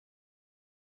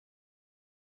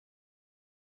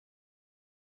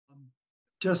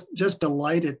just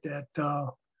delighted at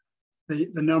the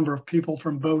number of people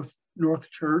from both North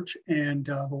Church and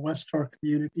the West Star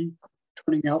community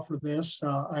turning out for this.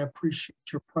 I appreciate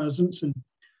your presence and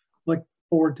look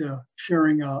forward to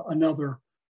sharing a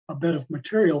bit of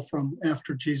material from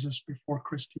After Jesus Before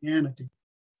Christianity.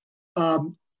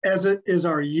 As it is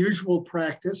our usual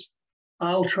practice,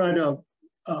 I'll try to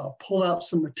pull out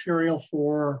some material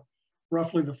for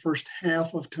roughly the first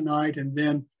half of tonight and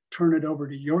then turn it over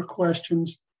to your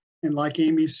questions. And like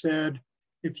Amy said,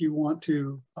 if you want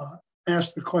to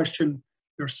ask the question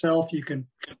yourself, you can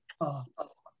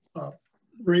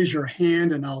raise your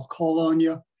hand and I'll call on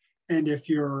you. And if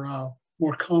you're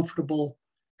more comfortable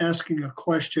asking a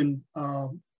question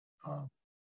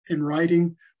in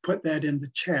writing, put that in the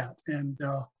chat and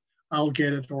I'll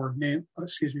get it, or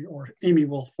Amy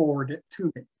will forward it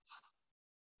to me.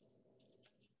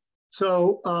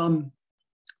 So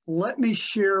let me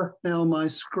share now my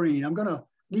screen. I'm gonna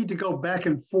need to go back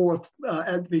and forth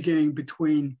at the beginning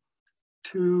between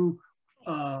two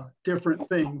different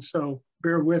things. So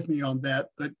bear with me on that,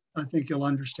 but I think you'll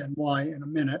understand why in a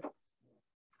minute.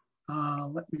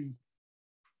 Let me,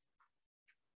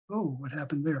 oh, what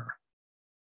happened there?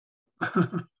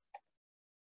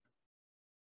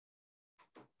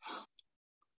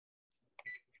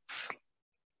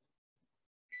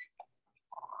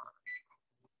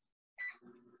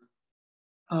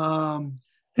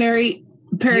 Perry,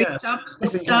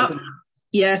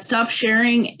 yes, stop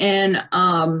sharing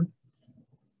and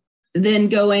then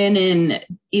go in and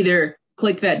either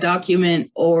click that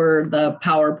document or the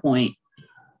PowerPoint.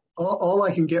 All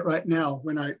I can get right now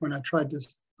when I tried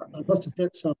this, I must have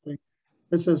hit something.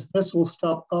 It says, this will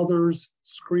stop others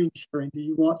screen sharing. Do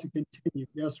you want to continue,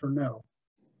 yes or no?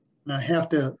 And I have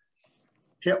to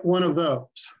hit one of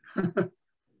those. I'm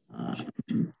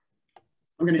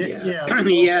going to hit yeah.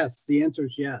 Yes, the answer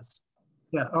is yes.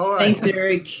 Yeah, all right. Thanks,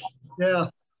 Eric. Yeah,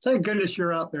 thank goodness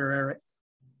you're out there, Eric.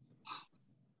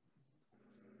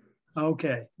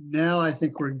 Okay, now I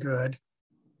think we're good.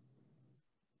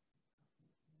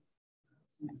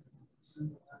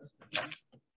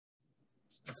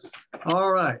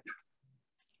 All right.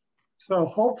 So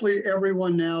hopefully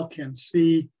everyone now can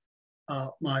see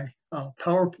my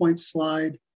PowerPoint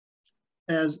slide.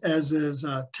 As is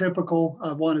typical,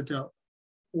 I wanted to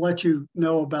let you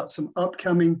know about some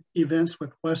upcoming events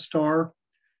with West Star.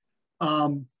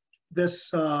 This,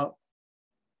 what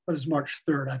is March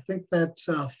 3rd? I think that's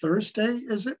Thursday,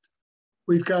 is it?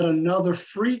 We've got another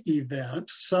free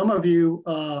event. Some of you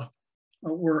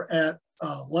were at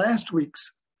last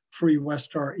week's free West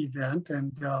Star event,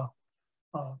 and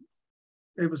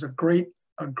it was a great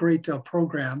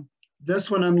program. This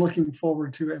one I'm looking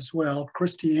forward to as well,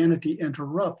 Christianity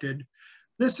Interrupted.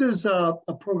 This is a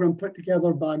program put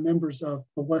together by members of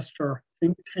the West Star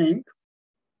think tank,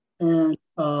 and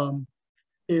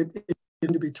it is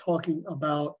going to be talking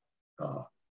about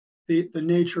the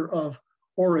nature of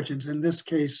origins, in this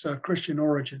case, Christian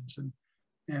origins,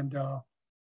 and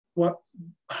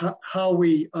how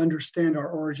we understand our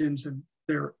origins and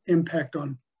their impact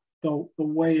on the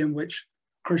way in which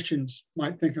Christians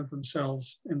might think of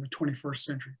themselves in the 21st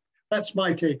century. That's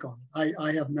my take on it.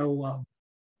 I have no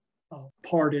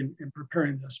part in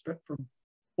preparing this, but from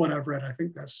what I've read, I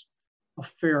think that's a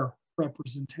fair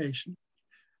representation.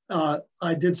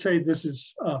 I did say this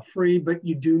is free, but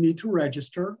you do need to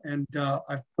register, and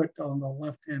I've put on the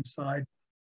left-hand side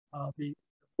the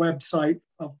website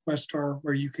of West Star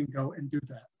where you can go and do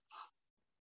that.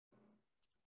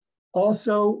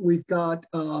 Also, we've got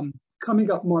coming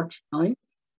up March 9th,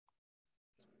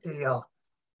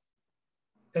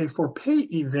 a for pay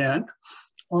event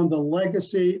on the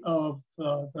legacy of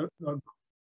the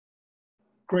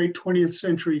great 20th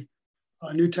century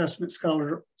New Testament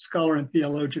scholar and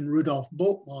theologian Rudolf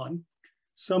Bultmann.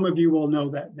 Some of you will know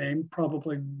that name,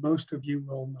 probably most of you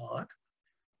will not,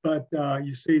 but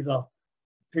you see the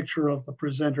picture of the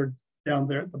presenter down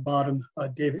there at the bottom,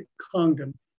 David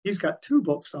Congdon. He's got 2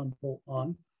 books on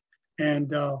Bultmann,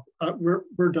 and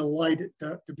we're delighted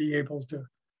to be able to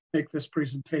make this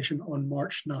presentation on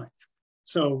March 9th.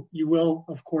 So you will,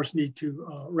 of course, need to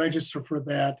register for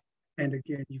that. And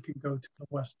again, you can go to the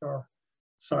West Star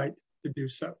site to do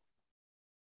so.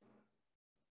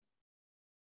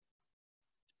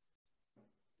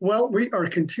 Well, we are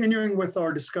continuing with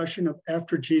our discussion of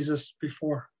After Jesus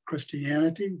Before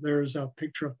Christianity. There's a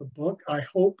picture of the book. I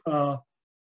hope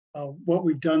what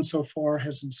we've done so far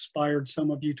has inspired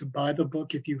some of you to buy the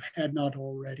book if you had not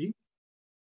already.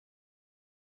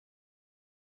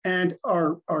 And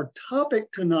our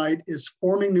topic tonight is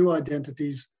forming new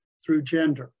identities through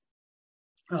gender.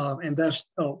 And that's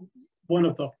one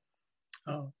of the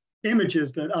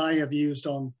images that I have used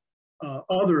on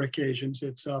other occasions.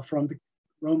 It's from the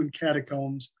Roman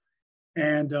catacombs,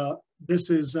 and this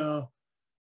is the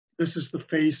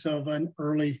face of an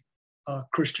early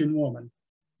Christian woman.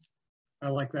 I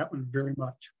like that one very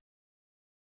much.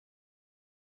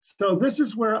 So this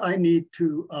is where I need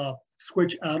to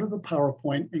switch out of the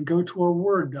PowerPoint and go to a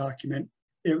Word document.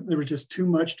 There was just too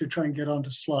much to try and get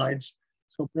onto slides.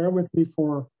 So bear with me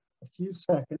for a few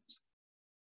seconds.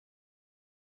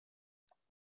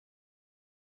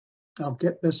 I'll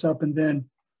get this up and then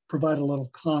provide a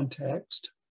little context.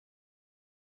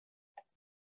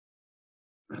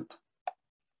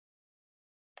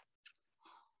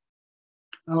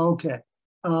 Okay.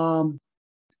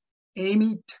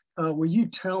 Amy, will you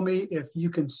tell me if you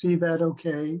can see that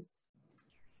okay?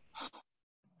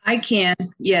 I can,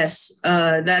 yes.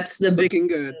 That's the big Looking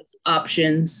good.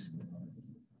 options.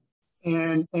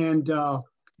 And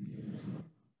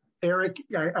Eric,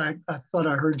 I thought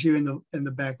I heard you in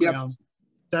the background.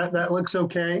 Yep. That looks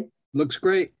okay? Looks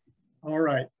great. All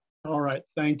right.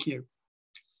 Thank you.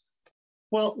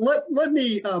 Well, let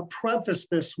me preface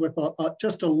this with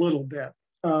just a little bit.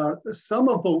 Some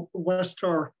of the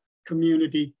Westar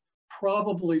community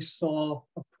probably saw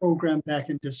a program back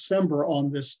in December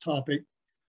on this topic,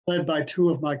 led by two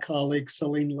of my colleagues,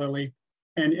 Celine Lilly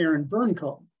and Aaron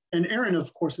Verncombe. And Aaron,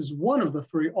 of course, is one of the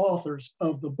three authors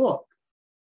of the book.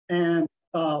 And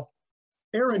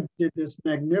Aaron did this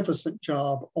magnificent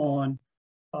job on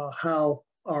how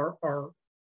our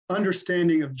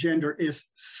understanding of gender is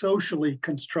socially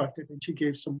constructed. And she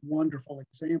gave some wonderful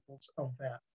examples of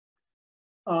that.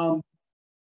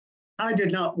 I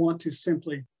did not want to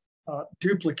simply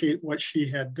duplicate what she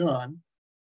had done,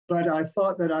 but I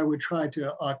thought that I would try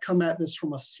to come at this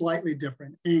from a slightly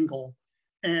different angle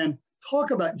and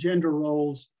talk about gender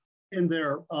roles in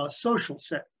their social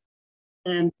setting.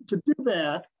 And to do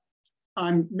that,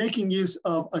 I'm making use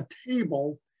of a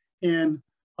table in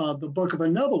the book of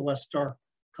another Westar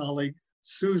colleague,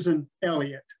 Susan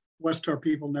Elliott. Westar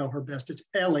people know her best. It's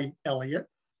Ellie Elliott.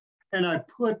 And I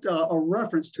put a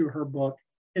reference to her book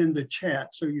in the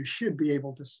chat, so you should be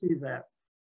able to see that.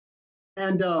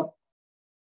 And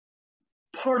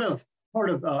part of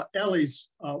Ellie's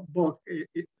book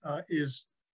is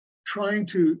trying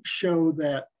to show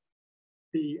that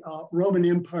the Roman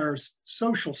Empire's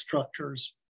social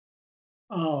structures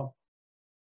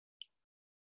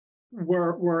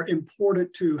were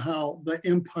important to how the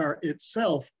empire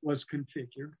itself was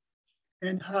configured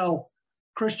and how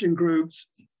Christian groups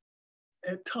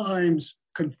at times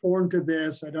conform to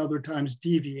this, at other times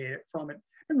deviate from it.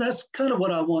 And that's kind of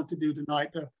what I want to do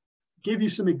tonight, to give you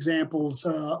some examples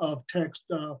of text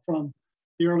from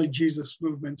the early Jesus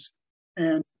movements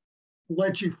and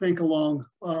let you think along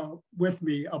with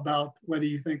me about whether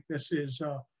you think this is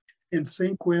in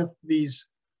sync with these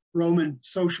Roman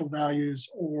social values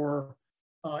or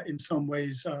in some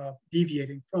ways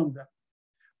deviating from them.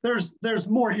 There's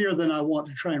more here than I want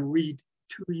to try and read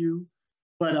to you,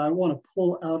 but I want to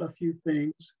pull out a few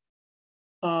things.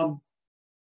 The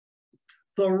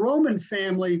Roman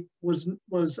family was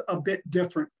a bit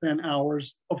different than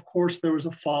ours. Of course, there was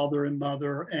a father and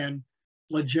mother and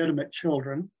legitimate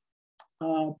children,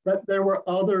 but there were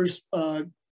others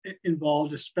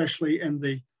involved, especially in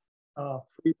the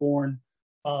freeborn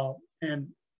and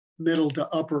middle to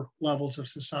upper levels of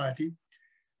society.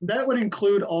 That would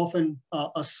include often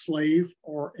a slave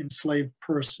or enslaved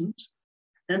persons.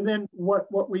 And then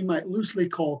what we might loosely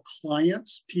call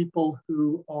clients, people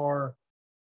who are,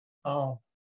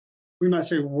 we might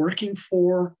say, working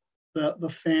for the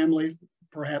family,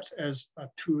 perhaps as a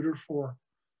tutor for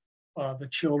the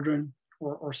children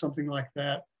or something like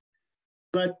that.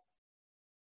 But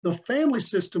the family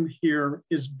system here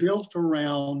is built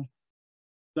around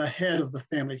the head of the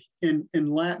family. In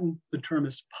Latin, the term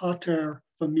is pater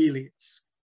familias.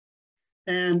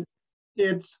 And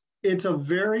it's a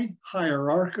very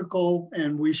hierarchical,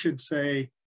 and we should say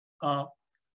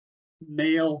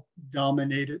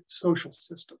male-dominated social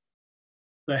system.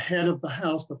 The head of the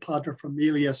house, the pater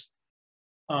familias,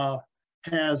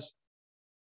 has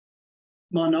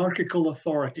monarchical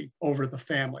authority over the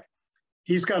family.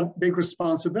 He's got big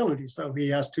responsibilities, though. He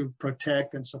has to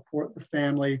protect and support the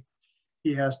family.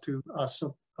 He has to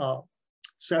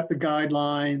set the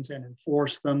guidelines and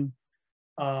enforce them.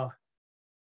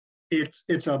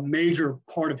 It's a major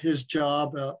part of his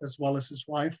job, as well as his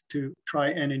wife, to try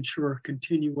and ensure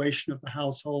continuation of the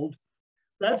household.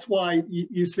 That's why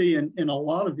you see in a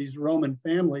lot of these Roman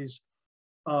families,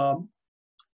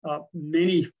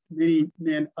 many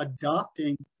men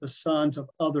adopting the sons of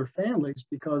other families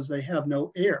because they have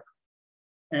no heir.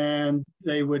 And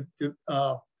they would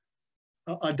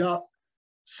adopt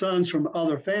sons from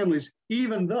other families,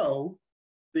 even though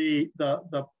the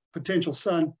potential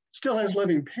son still has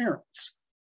living parents.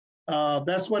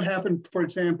 That's what happened, for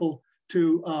example,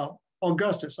 to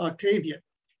Augustus, Octavian.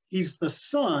 He's the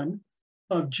son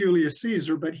of Julius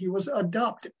Caesar, but he was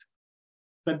adopted.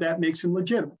 But that makes him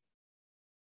legitimate.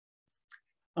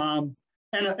 And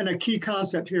a key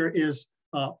concept here is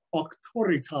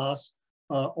auctoritas,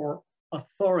 or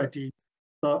authority,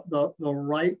 the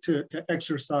right to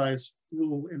exercise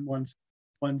rule in one's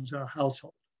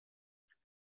household.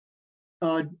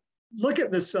 Look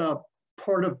at this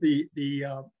part of the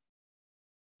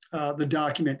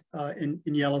document in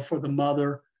yellow for the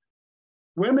mother.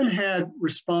 Women had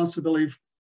responsibility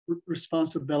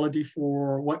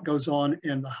for what goes on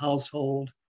in the household.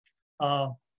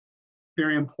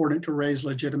 Very important to raise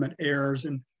legitimate heirs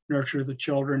and nurture the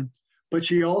children. But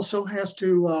she also has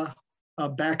to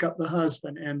back up the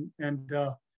husband and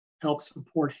help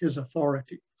support his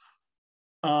authority.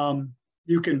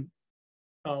 You can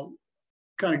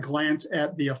kind of glance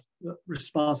at the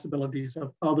responsibilities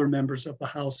of other members of the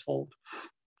household.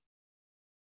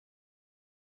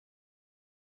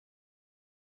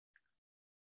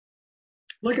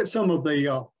 Look at some of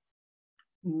the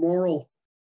moral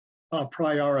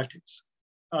priorities.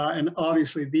 And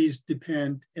obviously these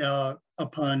depend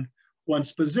upon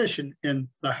one's position in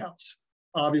the house.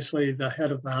 Obviously the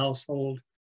head of the household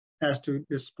has to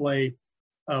display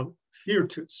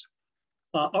virtus.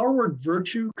 Our word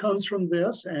virtue comes from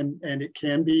this, and it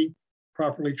can be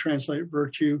properly translated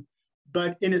virtue,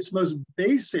 but in its most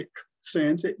basic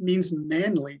sense, it means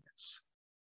manliness.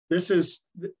 This is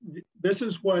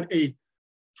what a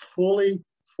fully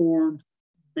formed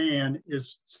man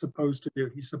is supposed to do.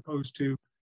 He's supposed to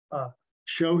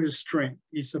show his strength.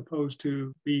 He's supposed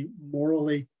to be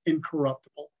morally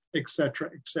incorruptible, etc.,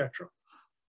 etc.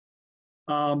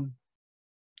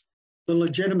 The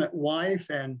legitimate wife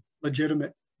and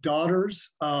legitimate daughters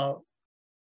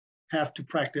have to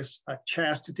practice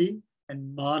chastity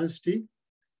and modesty,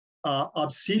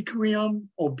 obsequium,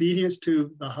 obedience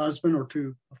to the husband or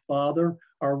to the father.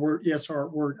 Our word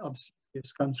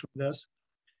obsequious comes from this.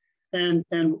 And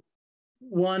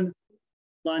one,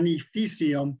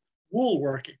 lanificium,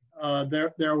 woolworking.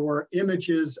 There were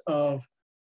images of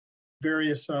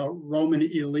various Roman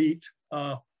elite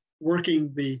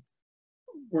working the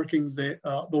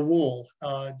wool,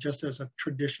 just as a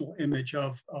traditional image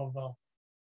of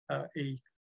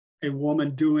a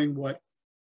woman doing what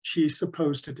she's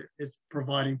supposed to do, is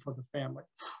providing for the family.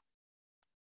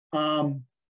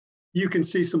 You can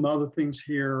see some other things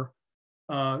here.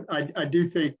 I do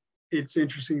think it's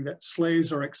interesting that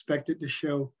slaves are expected to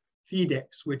show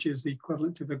fides, which is the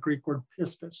equivalent to the Greek word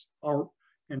pistis, or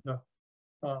in the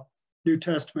New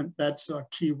Testament, that's a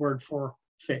key word for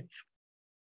faith.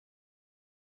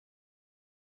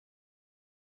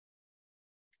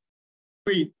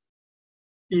 We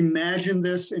imagine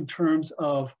this in terms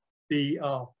of the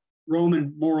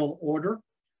Roman moral order.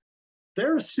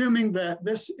 They're assuming that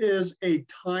this is a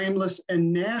timeless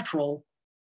and natural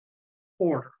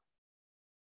order.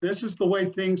 This is the way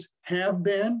things have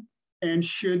been and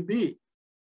should be.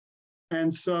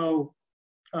 And so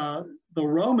the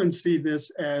Romans see this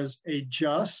as a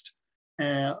just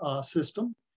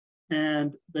system,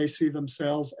 and they see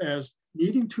themselves as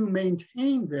needing to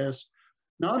maintain this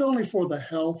not only for the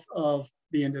health of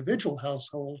the individual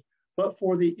household, but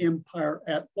for the empire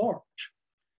at large.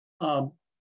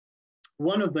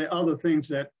 One of the other things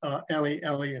that Ellie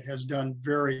Elliott has done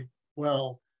very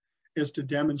well is to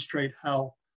demonstrate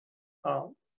how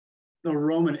the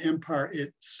Roman Empire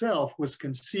itself was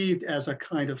conceived as a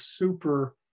kind of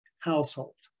super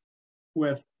household,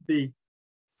 with the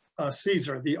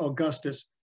Caesar, the Augustus,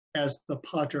 as the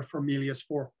pater familias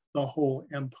for the whole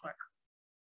empire.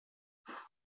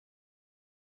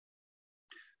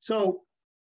 So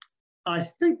I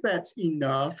think that's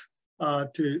enough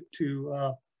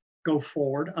to go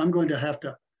forward. I'm going to have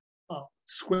to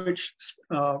switch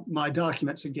my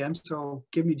documents again, so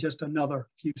give me just another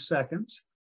few seconds.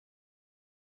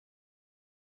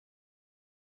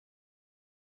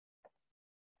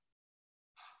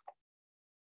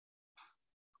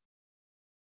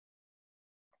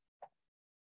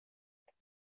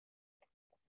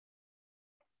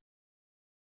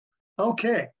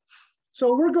 Okay,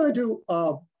 so we're going to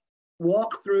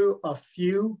walk through a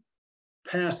few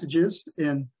passages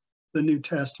in the New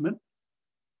Testament.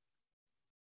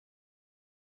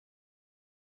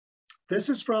 This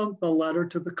is from the letter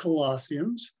to the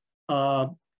Colossians.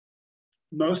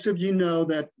 Most of you know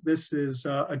that this is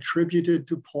attributed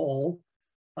to Paul.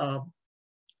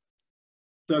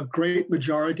 The The great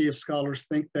majority of scholars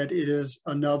think that it is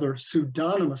another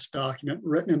pseudonymous document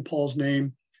written in Paul's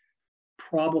name,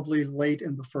 probably late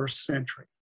in the 1st century.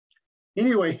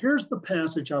 Anyway, here's the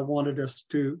passage I wanted us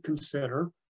to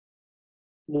consider.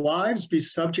 Wives, be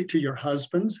subject to your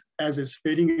husbands, as is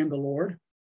fitting in the Lord.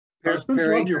 Husbands,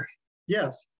 Perry, love your...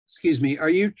 Yes. excuse me, are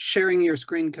you sharing your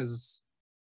screen? Because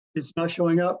It's not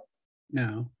showing up?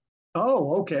 no.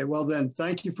 Oh, okay. Well then,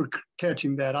 thank you for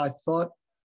catching that. I thought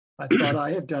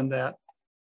I had done that.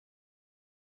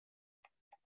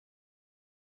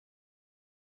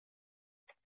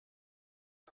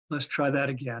 Let's try that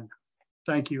again.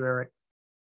 Thank you, Eric.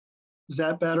 Is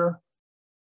that better?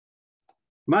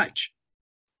 Much.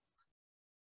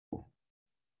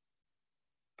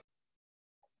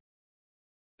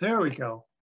 There we go.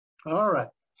 All right.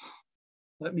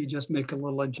 Let me just make a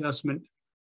little adjustment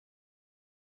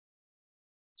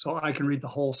so I can read the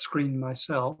whole screen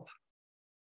myself.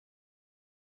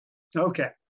 Okay.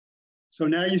 So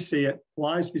now you see it.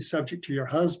 Wives, be subject to your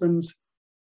husbands.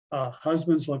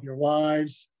 Husbands, love your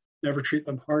wives. Never treat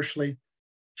them harshly.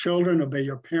 Children, obey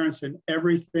your parents in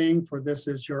everything, for this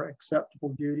is your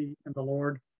acceptable duty in the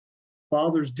Lord.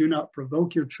 Fathers, do not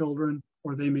provoke your children,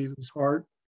 or they may lose heart.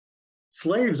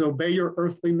 Slaves, obey your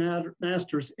earthly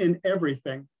masters in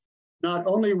everything, not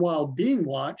only while being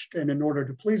watched and in order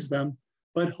to please them,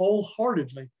 but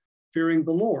wholeheartedly, fearing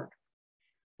the Lord.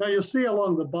 Now you'll see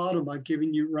along the bottom, I've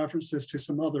given you references to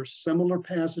some other similar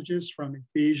passages from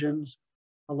Ephesians,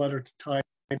 a letter to Titus,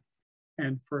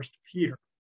 and 1 Peter.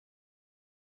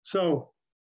 So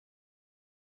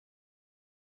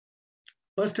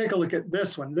let's take a look at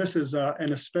this one. This is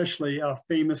an especially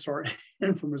famous or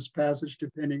infamous passage,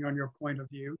 depending on your point of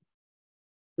view.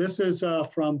 This is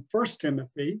from 1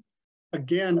 Timothy,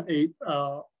 again,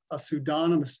 a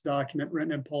pseudonymous document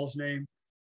written in Paul's name.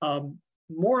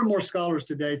 More and more scholars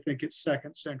today think it's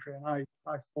 2nd century, and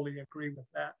I fully agree with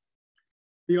that.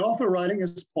 The author, writing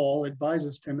as Paul,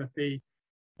 advises Timothy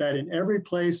that in every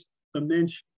place the men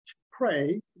should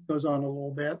pray, goes on a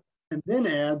little bit, and then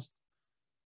adds,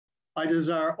 I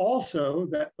desire also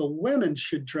that the women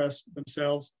should dress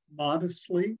themselves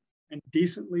modestly and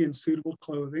decently in suitable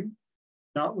clothing,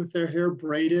 not with their hair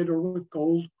braided or with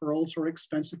gold pearls or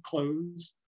expensive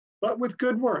clothes, but with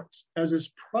good works, as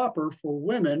is proper for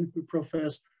women who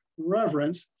profess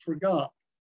reverence for God.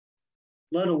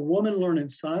 Let a woman learn in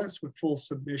silence with full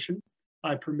submission.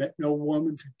 I permit no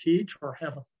woman to teach or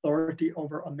have authority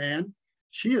over a man.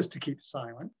 She is to keep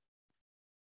silent.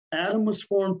 Adam was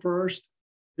formed first,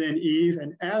 then Eve,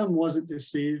 and Adam wasn't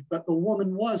deceived, but the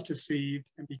woman was deceived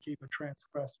and became a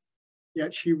transgressor.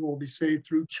 Yet she will be saved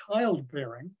through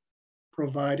childbearing,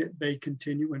 provided they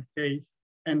continue in faith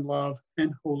and love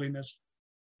and holiness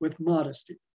with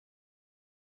modesty.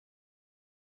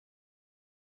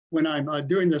 When I'm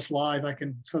doing this live, I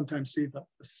can sometimes see the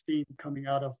steam coming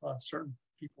out of certain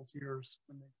people's ears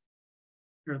when they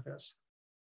hear this.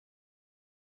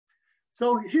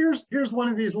 So here's one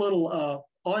of these little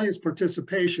audience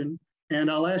participation,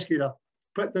 and I'll ask you to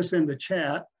put this in the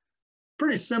chat.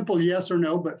 Pretty simple yes or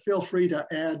no, but feel free to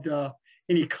add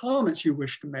any comments you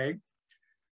wish to make.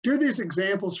 Do these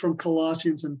examples from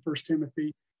Colossians and 1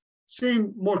 Timothy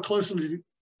seem more closely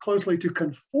to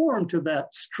conform to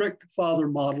that strict father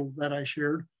model that I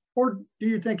shared, or do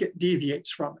you think it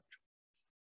deviates from it?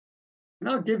 And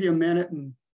I'll give you a minute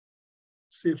and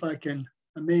see if I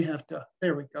may have to,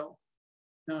 there we go.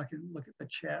 Now I can look at the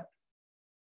chat.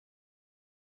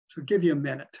 So give you a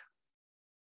minute.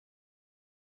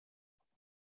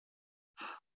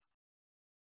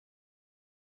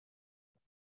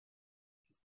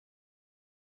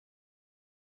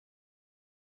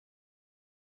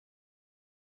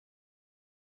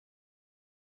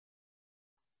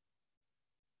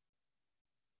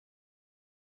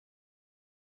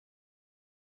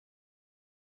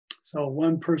 So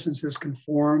one person says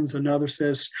conforms, another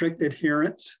says strict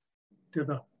adherence to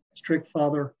the strict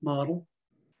father model.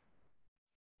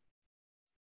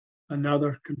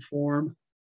 Another conforms.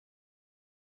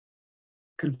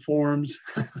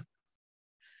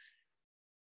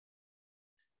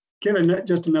 Give it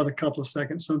just another couple of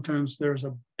seconds. Sometimes there's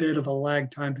a bit of a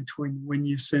lag time between when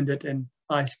you send it and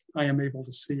I am able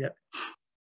to see it.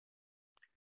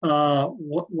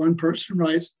 One person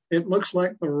writes, it looks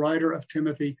like the writer of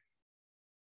Timothy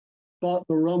thought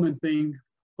the Roman thing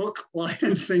hook, line,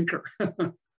 and sinker.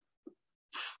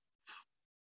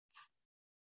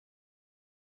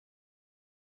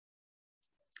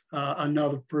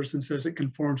 Another person says it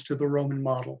conforms to the Roman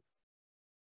model.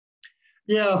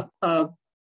 Yeah,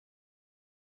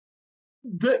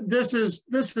 this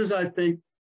is I think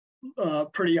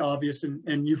pretty obvious,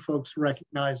 and you folks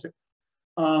recognize it.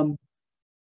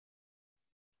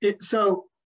 So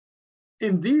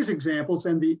in these examples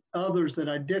and the others that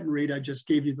I didn't read, I just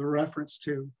gave you the reference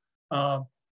to,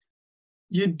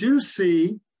 you do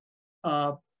see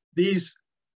these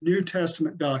New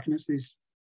Testament documents, these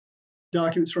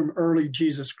documents from early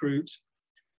Jesus groups,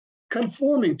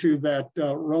 conforming to that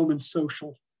Roman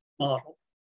social model.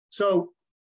 So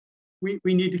we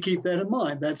need to keep that in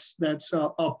mind. That's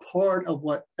a part of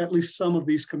what at least some of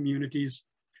these communities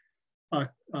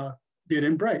did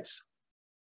embrace.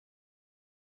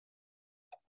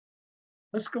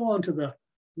 Let's go on to the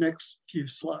next few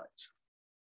slides.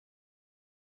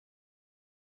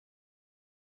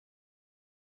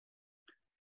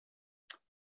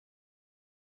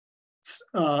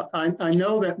 I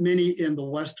know that many in the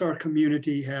Westar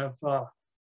community have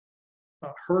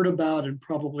heard about and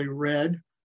probably read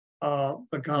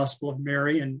the Gospel of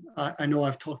Mary, and I know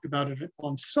I've talked about it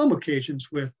on some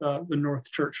occasions with the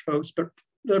North Church folks, but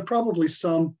there are probably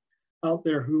some out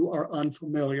there who are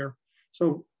unfamiliar.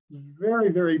 So very,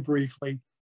 very briefly,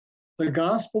 the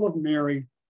Gospel of Mary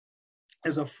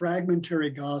is a fragmentary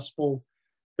gospel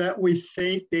that we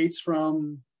think dates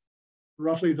from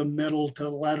roughly the middle to the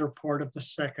latter part of the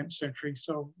 2nd century,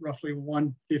 so roughly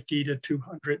 150 to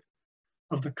 200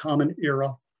 of the Common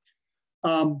Era.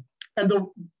 And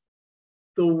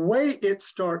the way it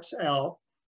starts out,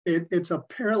 it's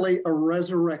apparently a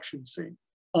resurrection scene,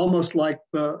 almost like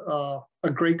a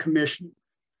Great Commission.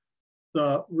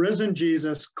 The risen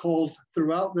Jesus, called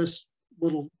throughout this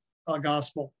little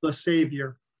gospel, the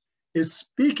Savior, is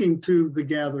speaking to the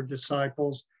gathered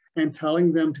disciples and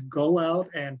telling them to go out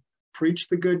and preach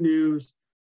the good news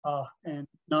and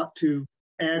not to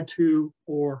add to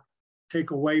or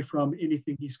take away from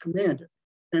anything he's commanded.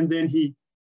 And then he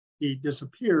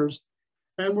disappears.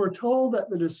 And we're told that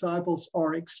the disciples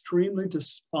are extremely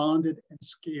despondent and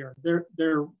scared.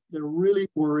 They're really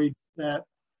worried that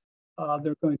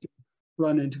they're going to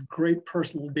run into great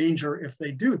personal danger if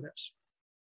they do this.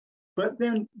 But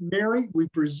then Mary, we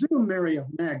presume Mary of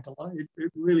Magdala,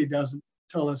 it really doesn't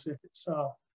tell us if it's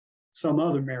some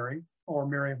other Mary or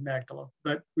Mary of Magdala,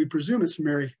 but we presume it's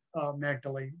Mary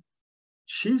Magdalene.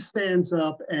 She stands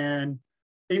up and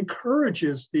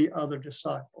encourages the other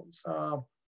disciples,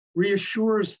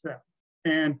 reassures them,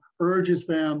 and urges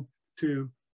them to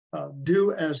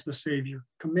do as the Savior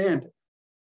commanded.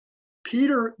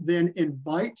 Peter then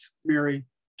invites Mary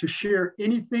to share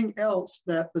anything else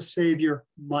that the Savior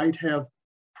might have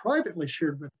privately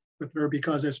shared with her,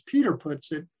 because as Peter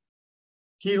puts it,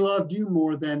 he loved you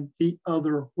more than the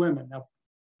other women. Now,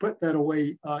 put that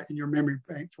away in your memory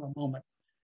bank for a moment.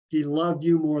 He loved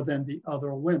you more than the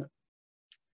other women.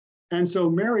 And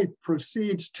so Mary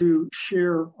proceeds to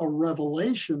share a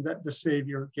revelation that the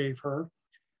Savior gave her.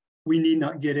 We need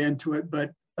not get into it,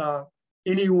 but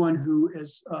anyone who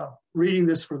is reading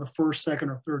this for the first, second,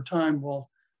 or third time will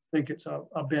think it's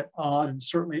a bit odd and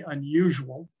certainly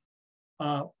unusual.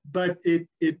 But it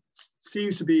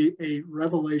seems to be a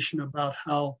revelation about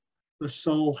how the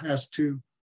soul has to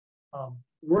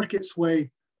work its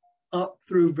way up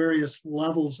through various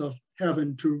levels of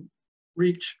heaven to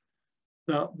reach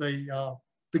the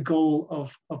goal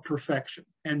of perfection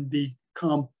and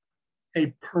become a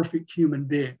perfect human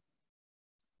being.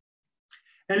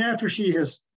 And after she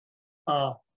has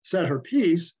said her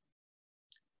piece,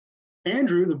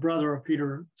 Andrew, the brother of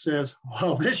Peter, says,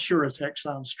 well, this sure as heck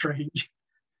sounds strange.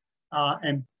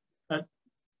 And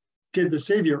did the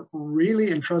Savior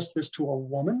really entrust this to a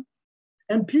woman?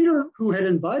 And Peter, who had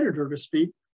invited her to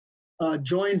speak,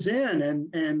 joins in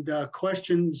and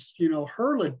questions,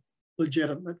 her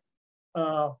legitimate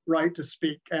right to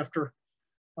speak after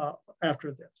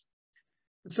this.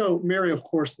 So Mary, of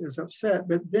course, is upset,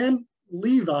 but then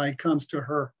Levi comes to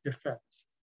her defense.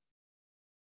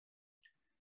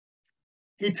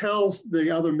 He tells the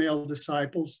other male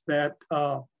disciples that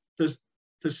the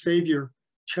Savior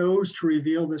chose to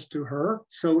reveal this to her.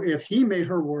 So if he made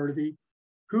her worthy,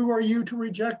 who are you to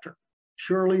reject her?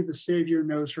 Surely the Savior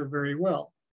knows her very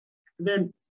well. And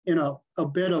then in a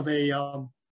bit of a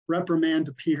reprimand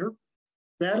to Peter,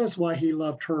 that is why he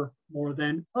loved her more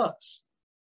than us.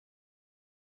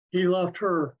 He loved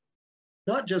her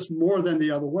not just more than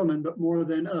the other woman, but more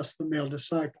than us, the male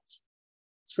disciples.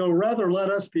 So rather let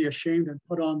us be ashamed and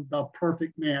put on the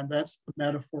perfect man. That's the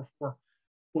metaphor for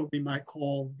what we might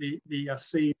call the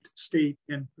saved state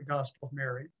in the Gospel of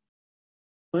Mary.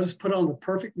 Let us put on the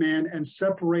perfect man and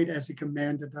separate as he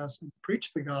commanded us and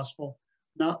preach the gospel,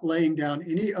 not laying down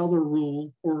any other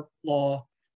rule or law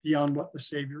beyond what the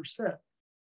Savior said.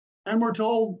 And we're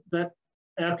told that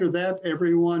after that,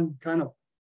 everyone kind of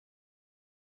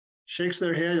shakes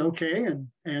their head, okay,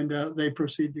 and they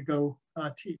proceed to go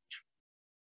teach.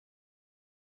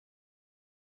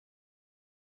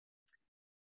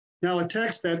 Now, a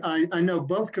text that I know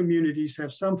both communities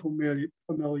have some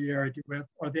familiarity with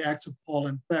are the Acts of Paul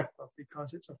and Thecla,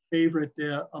 because it's a favorite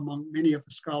among many of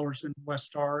the scholars in West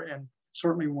Star, and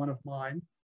certainly one of mine.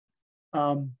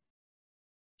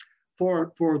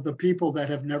 For the people that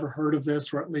have never heard of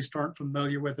this, or at least aren't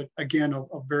familiar with it, again,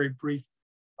 a very brief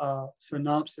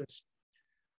synopsis.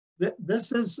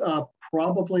 This is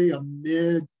probably a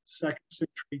mid-2nd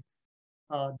century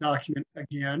document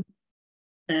again,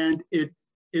 and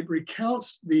it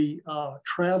recounts the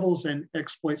travels and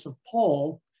exploits of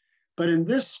Paul, but in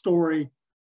this story,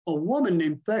 a woman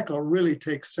named Thecla really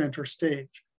takes center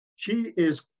stage. She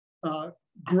is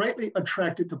greatly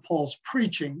attracted to Paul's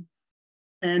preaching,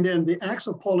 and in the Acts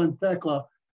of Paul and Thecla,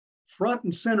 front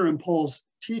and center in Paul's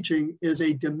teaching is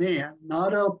a demand,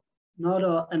 not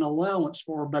an allowance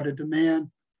for, but a demand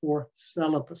for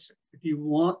celibacy. If you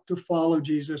want to follow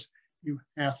Jesus, you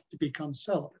have to become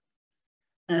celibate.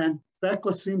 And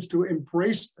Thecla seems to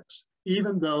embrace this,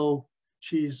 even though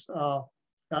she's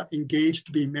engaged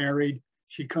to be married.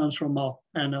 She comes from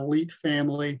an elite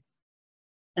family.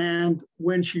 And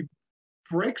when she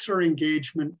breaks her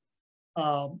engagement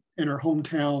in her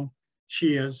hometown,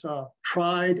 she is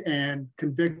tried and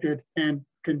convicted and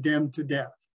condemned to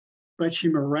death. But she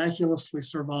miraculously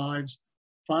survives,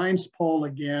 finds Paul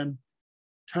again,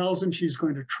 tells him she's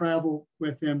going to travel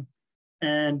with him,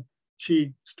 and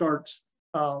she starts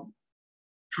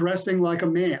dressing like a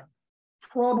man,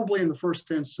 probably in the first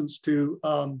instance to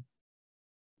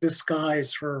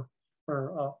disguise her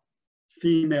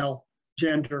female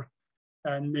gender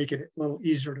and make it a little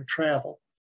easier to travel.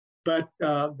 But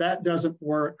that doesn't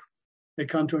work. They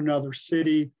come to another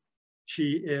city.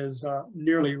 She is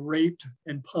nearly raped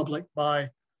in public by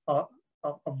a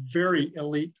very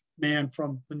elite man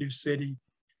from the new city.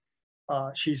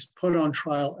 She's put on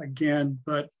trial again,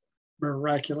 but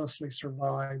miraculously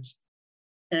survives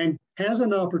and has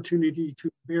an opportunity to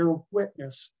bear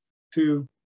witness to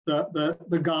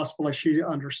the gospel as she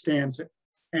understands it.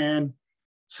 And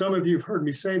some of you have heard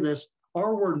me say this,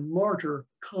 our word martyr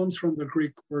comes from the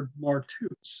Greek word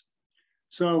martus.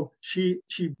 So she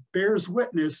bears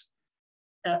witness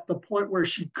at the point where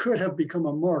she could have become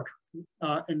a martyr.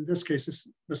 In this case, it's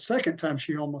the second time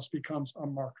she almost becomes a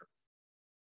martyr.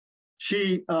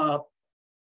 She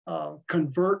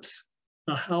converts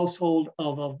the household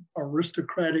of an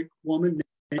aristocratic woman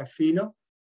named Athena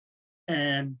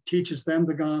and teaches them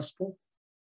the gospel.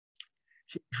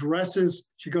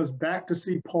 She goes back to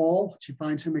see Paul. She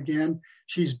finds him again.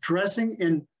 She's dressing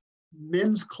in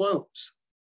men's clothes.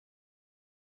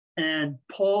 And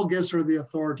Paul gives her the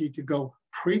authority to go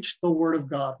preach the word of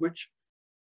God, which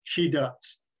she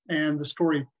does. And the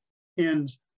story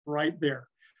ends right there.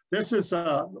 This is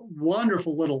a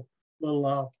wonderful little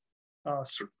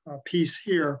piece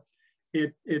here.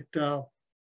 It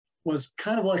was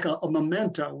kind of like a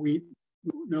memento. We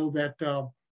know that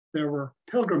there were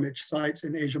pilgrimage sites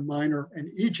in Asia Minor and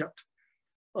Egypt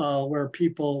where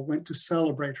people went to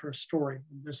celebrate her story.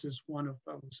 And this is one of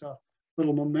those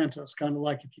little mementos, kind of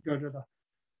like if you go to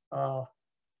the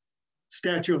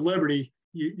Statue of Liberty,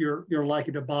 you're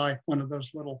likely to buy one of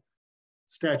those little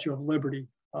Statue of Liberty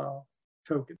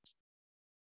tokens.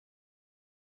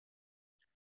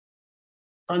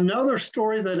 Another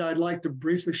story that I'd like to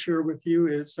briefly share with you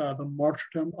is the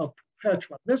martyrdom of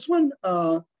Perpetua. This one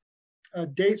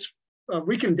dates,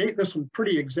 we can date this one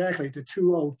pretty exactly to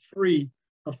 203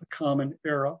 of the Common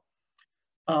Era.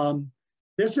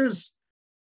 This is,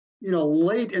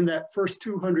 late in that first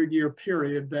 200-year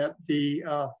period that the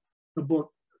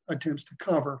book attempts to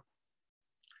cover.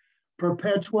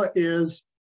 Perpetua is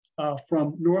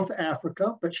from North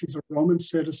Africa, but she's a Roman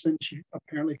citizen. She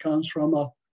apparently comes from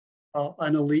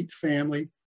an elite family,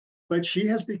 but she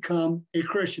has become a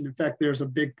Christian. In fact, there's a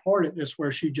big part of this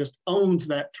where she just owns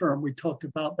that term. We talked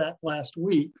about that last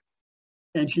week,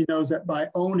 and she knows that by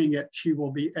owning it, she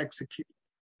will be executed.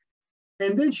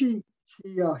 And then she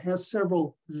has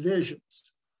several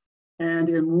visions. And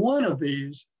in one of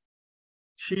these,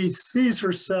 she sees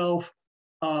herself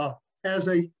as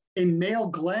a male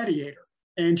gladiator,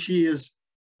 and she is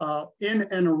in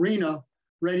an arena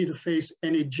ready to face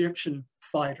an Egyptian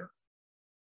fighter.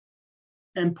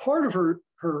 And part of her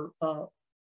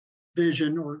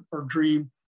vision or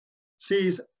dream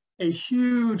sees a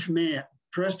huge man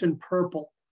dressed in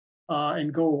purple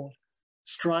and gold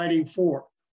striding forth.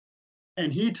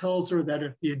 And he tells her that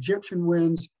if the Egyptian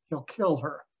wins, he'll kill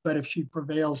her. But if she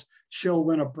prevails, she'll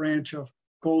win a branch of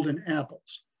golden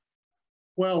apples.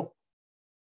 Well,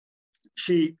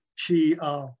 she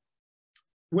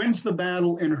wins the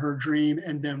battle in her dream,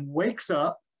 and then wakes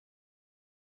up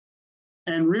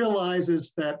and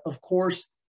realizes that, of course,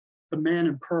 the man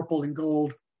in purple and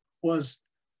gold was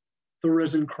the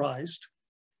risen Christ.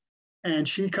 And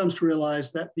she comes to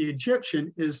realize that the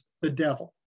Egyptian is the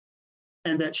devil,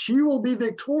 and that she will be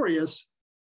victorious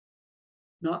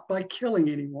not by killing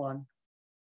anyone,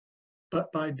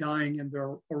 but by dying in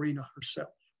the arena herself.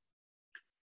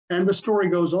 And the story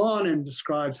goes on and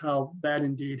describes how that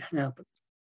indeed happened.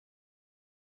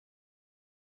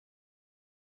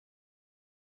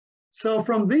 So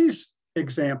from these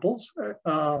examples,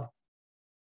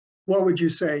 what would you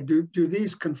say? Do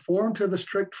these conform to the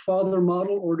strict father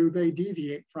model, or do they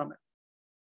deviate from it?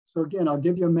 So again, I'll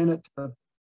give you a minute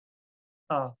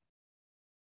to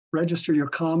register your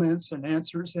comments and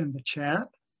answers in the chat.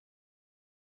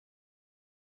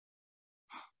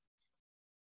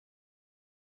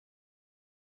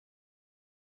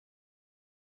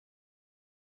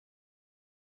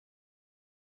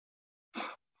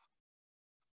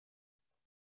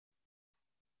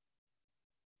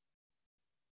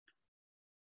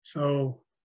 So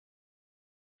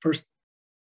first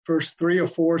 3 or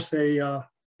 4 say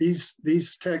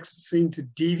these texts seem to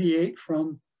deviate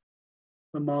from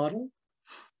the model.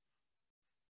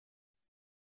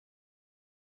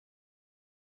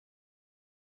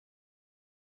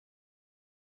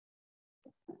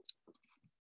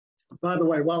 By the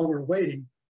way, while we're waiting,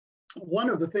 one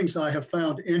of the things I have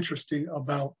found interesting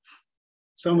about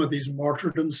some of these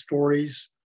martyrdom stories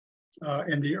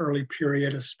in the early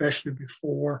period, especially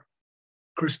before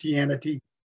Christianity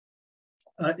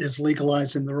is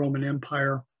legalized in the Roman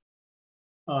Empire,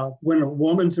 when a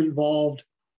woman's involved,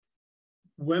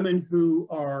 women who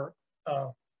are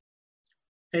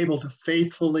able to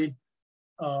faithfully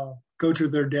go to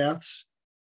their deaths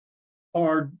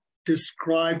are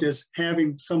described as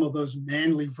having some of those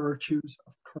manly virtues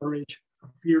of courage,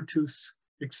 of virtus,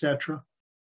 etc.,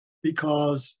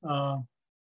 because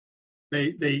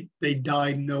they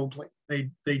died nobly.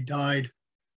 They died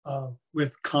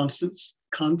with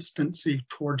constancy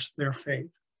towards their faith.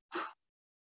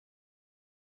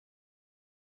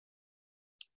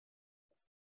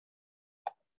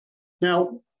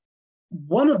 Now,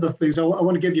 one of the things I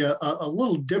want to give you a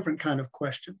little different kind of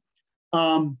question.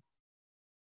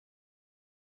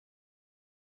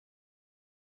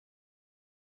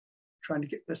 Trying to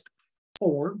get this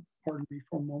forward. Pardon me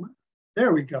for a moment.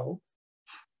 There we go.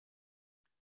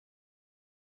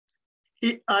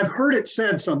 I've heard it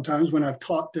said sometimes when I've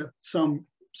talked to some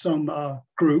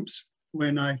groups,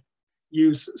 when I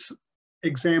use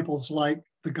examples like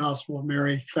the Gospel of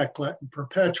Mary, Thecla, and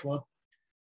Perpetua,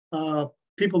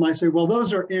 people might say, well,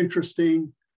 those are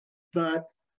interesting, but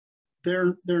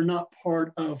they're not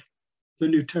part of the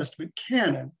New Testament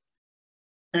canon.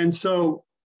 And so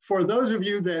for those of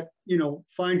you that,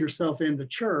 find yourself in the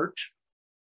church,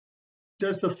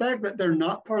 does the fact that they're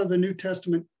not part of the New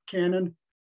Testament canon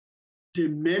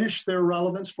diminish their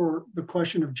relevance for the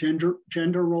question of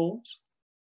gender roles?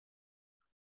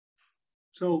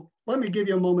 So let me give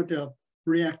you a moment to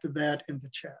react to that in the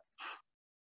chat.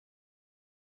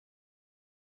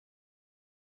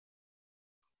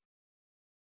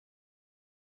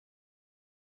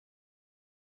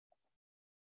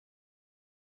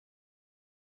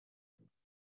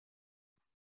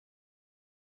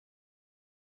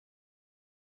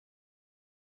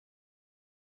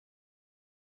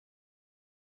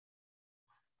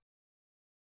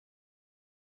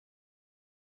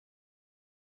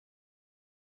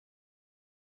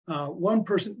 One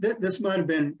person, this might have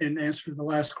been in answer to the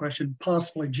last question,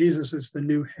 possibly Jesus is the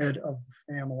new head of the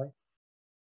family.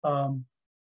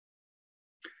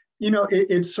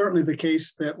 It's certainly the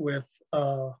case that with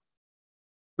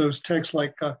those texts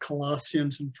like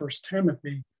Colossians and 1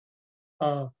 Timothy,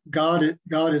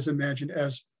 God is imagined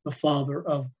as the father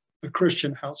of the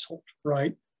Christian household,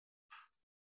 right?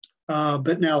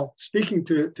 But now, speaking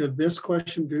to this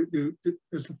question,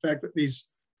 is the fact that these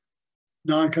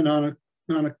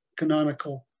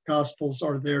non-canonical gospels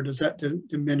are there, does that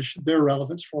diminish their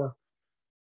relevance for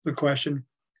the question?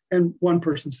 And one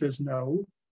person says no.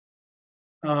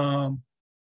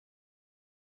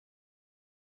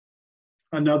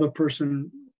 Another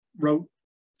person wrote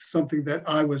something that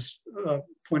I was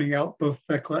pointing out. Both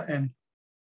Thecla and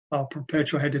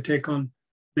Perpetua had to take on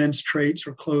men's traits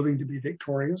or clothing to be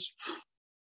victorious.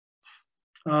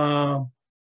 One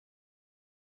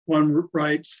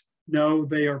writes, no,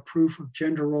 they are proof of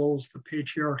gender roles the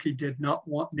patriarchy did not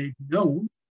want made known.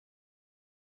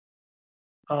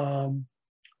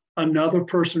 Another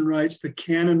person writes, the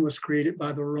canon was created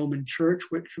by the Roman Church,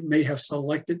 which may have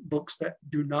selected books that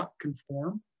do not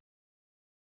conform.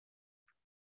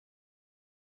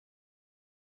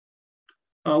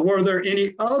 Were there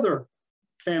any other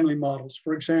family models,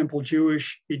 for example,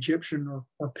 Jewish, Egyptian,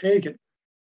 or pagan?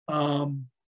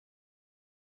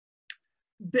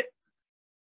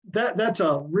 That's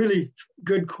a really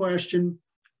good question.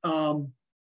 I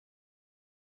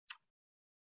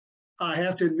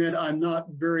have to admit, I'm not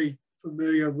very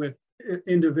familiar with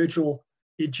individual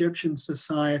Egyptian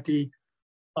society.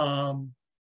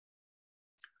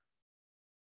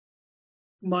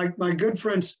 My good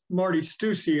friend Marty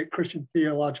Stussy at Christian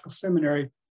Theological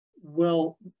Seminary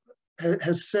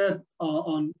has said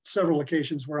on several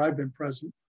occasions where I've been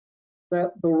present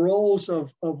that the roles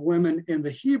of women in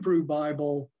the Hebrew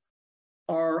Bible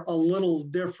are a little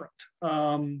different.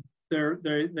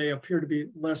 They appear to be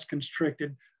less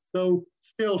constricted, though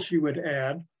still, she would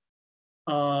add,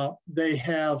 they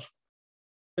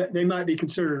might be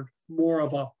considered more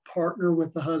of a partner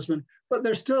with the husband, but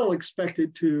they're still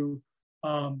expected to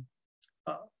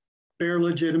bear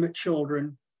legitimate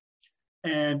children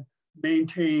and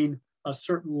maintain a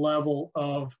certain level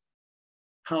of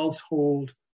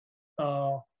household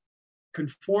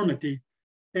conformity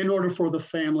in order for the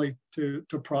family to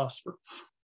prosper.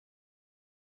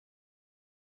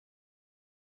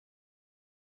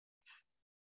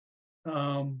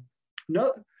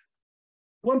 No,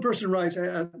 one person writes,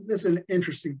 this is an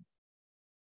interesting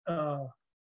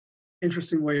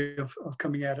way of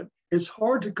coming at it. It's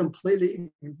hard to completely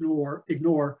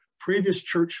ignore previous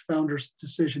church founders'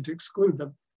 decision to exclude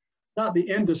them. Not the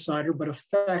end decider, but a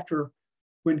factor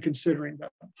when considering them.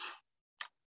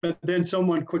 But then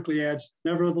someone quickly adds,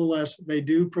 nevertheless, they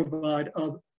do provide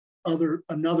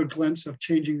another glimpse of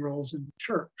changing roles in the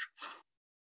church.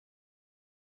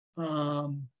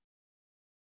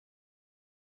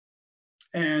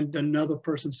 And another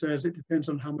person says it depends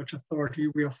on how much authority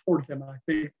we afford them. I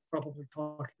think probably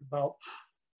talking about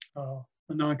the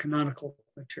non-canonical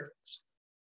materials.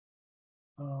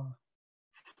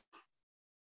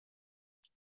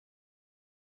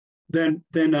 Then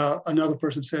another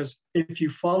person says, if you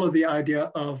follow the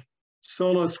idea of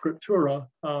sola scriptura,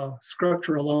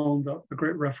 scripture alone, the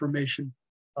Great Reformation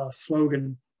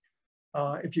slogan,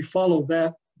 if you follow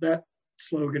that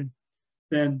slogan,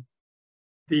 then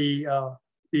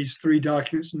these three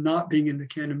documents not being in the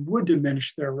canon would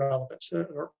diminish their relevance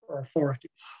or authority.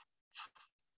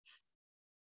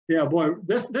 Yeah, boy,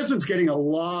 this one's getting a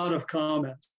lot of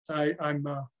comments. I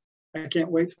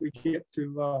can't wait till we get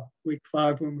to week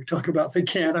 5 when we talk about the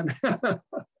canon.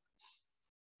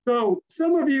 So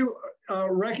some of you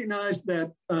recognize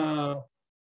that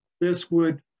this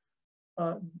would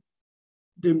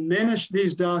diminish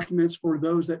these documents for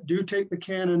those that do take the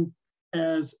canon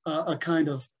as a kind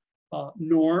of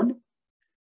norm,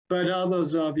 but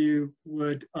others of you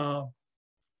would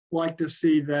like to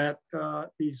see that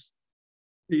these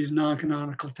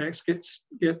non-canonical texts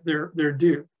get their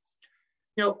due.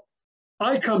 You know,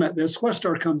 I come at this,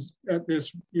 Westar comes at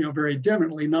this, very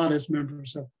differently, not as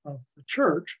members of the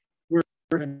church, we're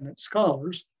independent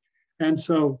scholars. And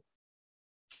so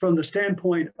from the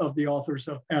standpoint of the authors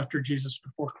of After Jesus,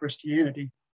 Before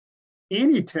Christianity,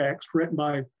 any text written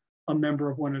by a member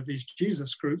of one of these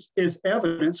Jesus groups is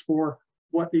evidence for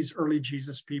what these early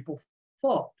Jesus people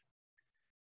thought.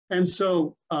 And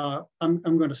so I'm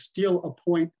going to steal a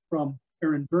point from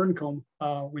Erin Burncombe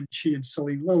when she and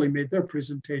Celine Lilly made their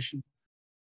presentation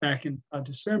back in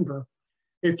December.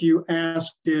 If you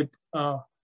ask, did the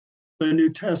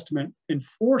New Testament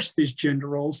enforce these gender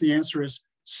roles, the answer is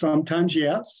sometimes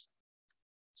yes,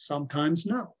 sometimes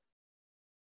no.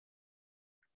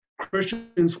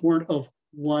 Christians weren't of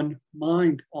one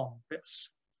mind on this.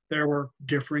 There were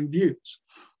differing views.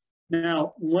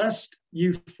 Now, lest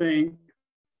you think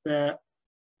that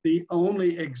the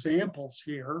only examples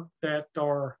here that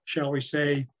are, shall we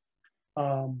say,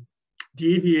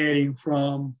 deviating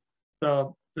from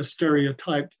the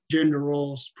stereotyped gender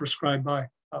roles prescribed by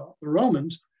the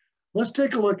Romans, let's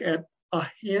take a look at a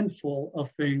handful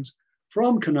of things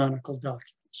from canonical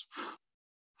documents.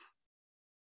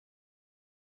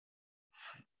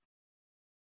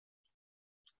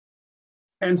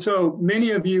 And so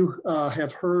many of you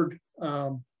have heard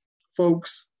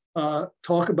folks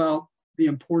talk about the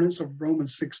importance of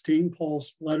Romans 16,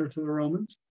 Paul's letter to the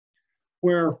Romans,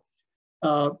 where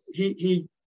he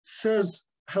says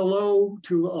hello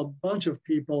to a bunch of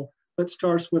people, but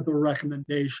starts with a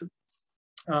recommendation.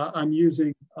 I'm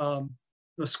using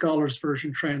the Scholars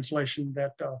Version translation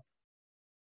that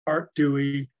Art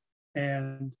Dewey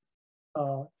and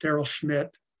Daryl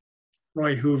Schmidt,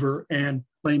 Roy Hoover, and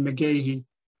Lane McGahey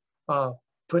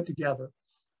put together.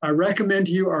 I recommend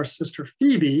to you our sister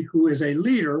Phoebe, who is a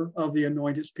leader of the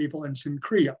Anointed people in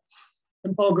Synchrea.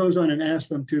 And Paul goes on and asks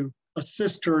them to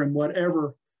assist her in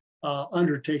whatever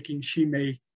undertaking she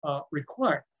may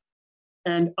require.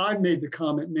 And I've made the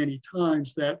comment many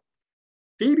times that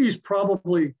Phoebe's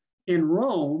probably in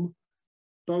Rome,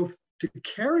 both to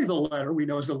carry the letter, we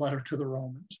know is a letter to the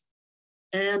Romans,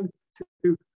 and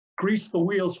to grease the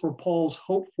wheels for Paul's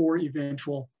hoped for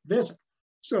eventual visit.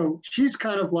 So she's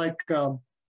kind of like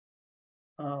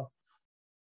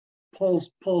Paul's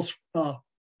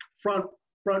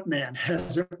front man,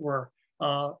 as it were.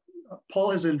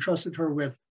 Paul has entrusted her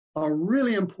with a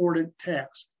really important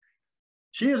task.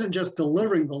 She isn't just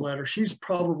delivering the letter, she's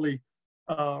probably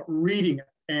reading it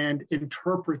and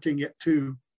interpreting it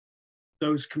to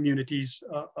those communities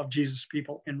of Jesus'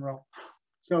 people in Rome.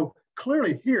 So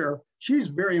clearly here, she's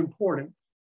very important.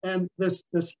 And this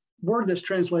word that's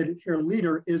translated here,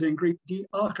 leader, is in Greek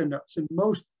diakonos. In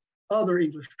most other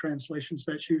English translations,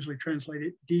 that's usually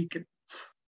translated deacon.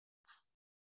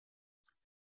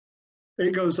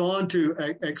 It goes on to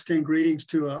extend greetings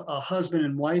to a husband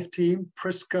and wife team,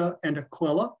 Prisca and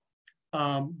Aquila.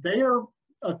 They are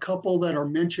a couple that are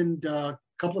mentioned a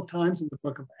couple of times in the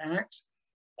book of Acts.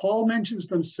 Paul mentions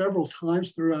them several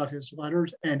times throughout his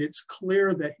letters, and it's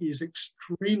clear that he's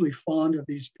extremely fond of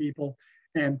these people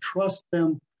and trusts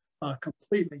them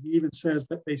completely. He even says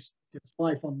that they saved his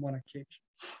life on one occasion.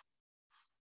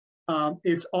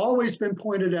 It's always been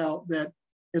pointed out that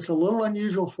it's a little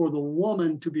unusual for the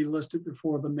woman to be listed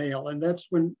before the male, and that's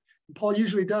when Paul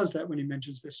usually does that when he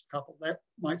mentions this couple. That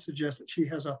might suggest that she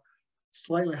has a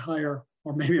slightly higher,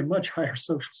 or maybe a much higher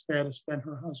social status than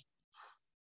her husband.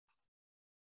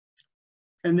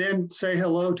 And then say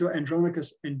hello to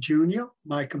Andronicus and Junia,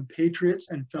 my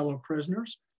compatriots and fellow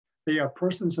prisoners. They are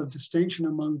persons of distinction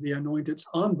among the anointed's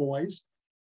envoys.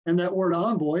 And that word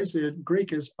envoys in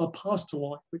Greek is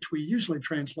apostoloi, which we usually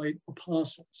translate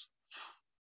apostles.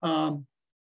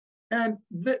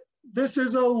 This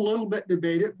is a little bit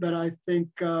debated, but I think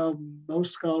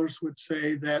most scholars would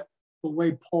say that the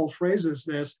way Paul phrases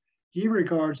this, he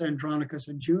regards Andronicus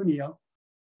and Junia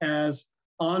as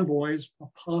envoys,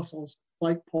 apostles,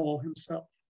 like Paul himself.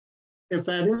 If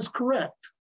that is correct,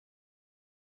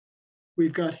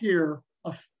 we've got here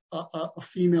a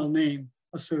female name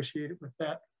associated with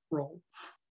that role.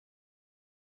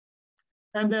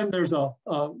 And then there's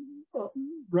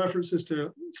references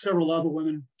to several other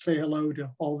women say hello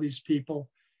to all these people.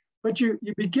 But you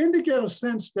begin to get a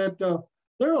sense that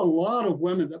there are a lot of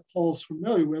women that Paul's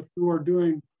familiar with who are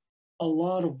doing a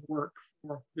lot of work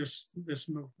for this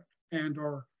movement and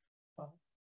are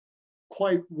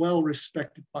quite well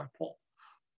respected by Paul.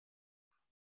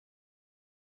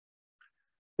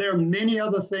 There are many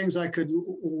other things I could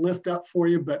lift up for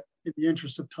you, but in the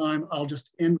interest of time, I'll just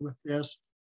end with this.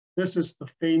 This is the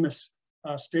famous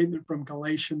statement from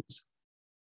Galatians.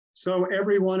 So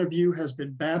every one of you has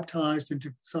been baptized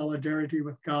into solidarity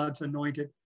with God's anointed,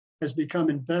 has become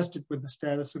invested with the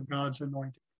status of God's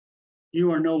anointed. You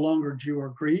are no longer Jew or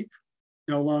Greek,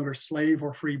 no longer slave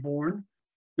or freeborn,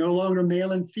 no longer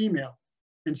male and female.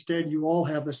 Instead, you all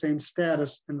have the same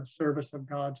status in the service of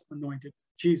God's anointed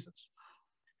Jesus.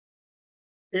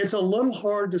 It's a little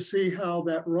hard to see how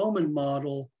that Roman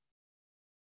model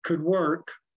could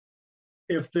work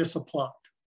if this applied.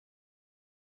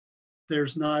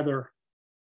 There's neither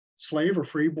slave or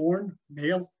freeborn,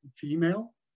 male and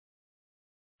female.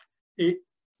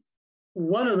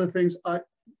 One of the things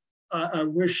I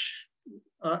wish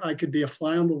I could be a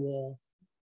fly on the wall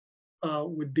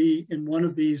would be in one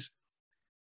of these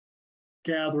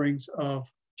gatherings of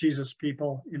Jesus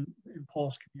people in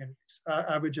Paul's communities.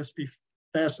 I would just be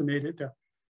fascinated to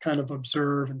kind of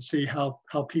observe and see how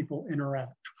people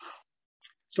interact.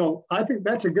 So I think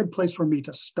that's a good place for me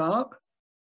to stop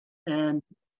and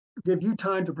give you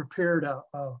time to prepare to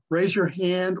raise your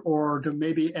hand or to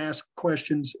maybe ask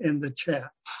questions in the chat.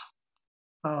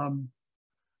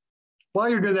 While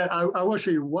you're doing that, I will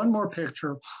show you one more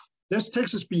picture. This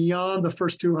takes us beyond the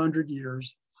first 200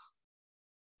 years.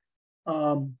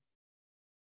 Ali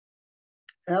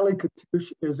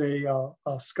Katouche is a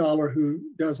scholar who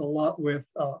does a lot with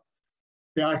the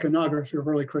iconography of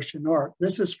early Christian art.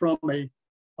 This is from a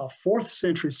 4th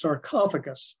century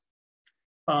sarcophagus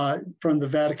from the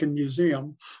Vatican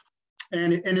Museum,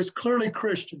 and it's clearly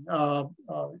Christian.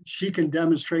 She can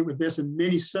demonstrate with this and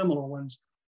many similar ones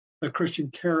the Christian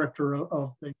character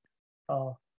of the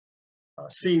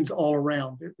scenes all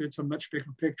around. It's a much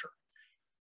bigger picture.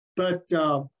 But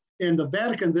in the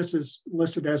Vatican, this is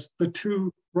listed as the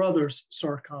Two Brothers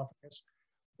sarcophagus.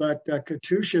 But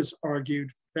Katouche has argued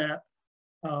that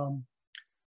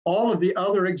all of the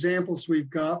other examples we've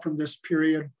got from this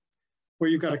period, where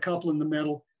you've got a couple in the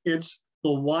middle, it's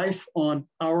the wife on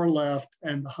our left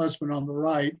and the husband on the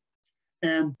right.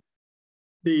 And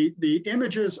the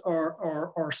images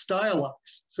are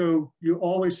stylized. So you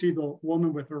always see the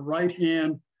woman with her right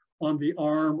hand on the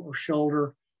arm or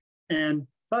shoulder. And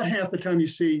about half the time you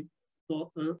see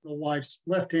the wife's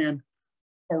left hand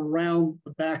around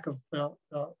the back of the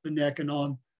neck and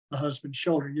on the husband's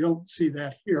shoulder. You don't see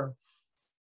that here.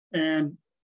 And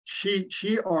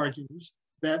she argues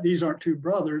that these aren't two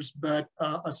brothers, but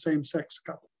a same-sex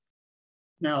couple.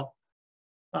 Now,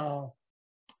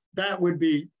 that would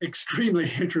be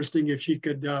extremely interesting if she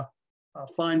could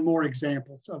find more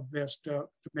examples of this to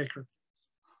make her case.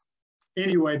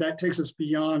 Anyway, that takes us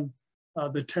beyond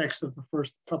the text of the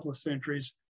first couple of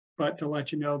centuries, but to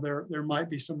let you know, there might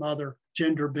be some other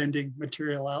gender-bending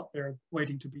material out there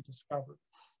waiting to be discovered.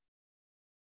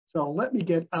 So let me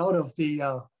get out of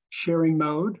the sharing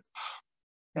mode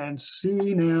and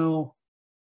see now.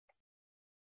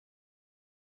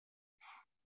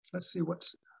 Let's see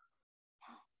what's.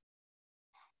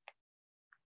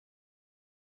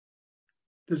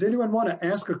 Does anyone want to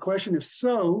ask a question? If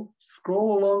so,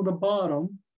 scroll along the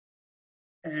bottom,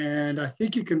 and I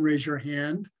think you can raise your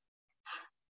hand.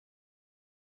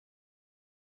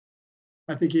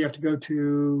 I think you have to go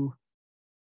to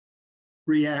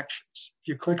reactions. If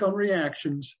you click on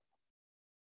reactions,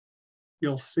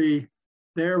 you'll see,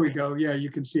 there we go. Yeah, you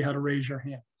can see how to raise your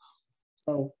hand.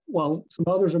 So while some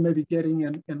others are maybe getting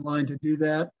in line to do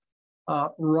that,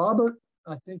 Robert,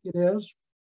 I think it is.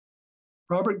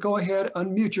 Robert, go ahead,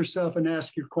 unmute yourself and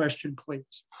ask your question,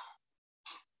 please.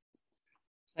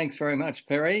 Thanks very much,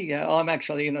 Perry. Yeah, I'm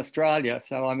actually in Australia,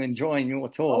 so I'm enjoying your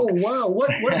talk. Oh, wow.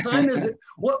 What time is it?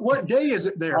 What day is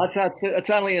it there? It's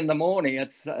only in the morning.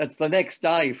 It's the next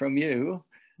day from you.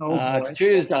 Oh, boy. It's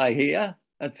Tuesday here.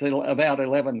 It's about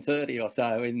 11:30 or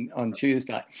so on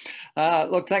Tuesday.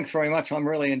 Look, thanks very much. I'm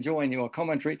really enjoying your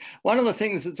commentary. One of the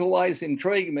things that's always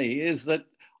intrigued me is that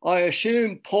I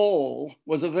assume Paul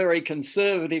was a very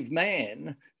conservative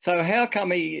man. So how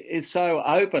come he is so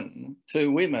open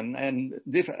to women and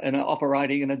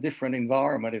operating in a different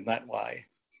environment in that way?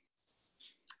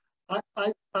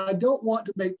 I don't want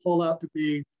to make Paul out to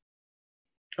be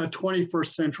a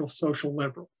 21st century social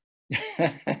liberal.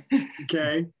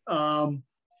 Okay.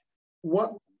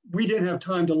 What we didn't have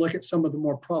time to look at some of the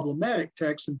more problematic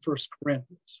texts in 1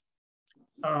 Corinthians.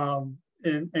 And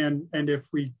if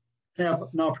we have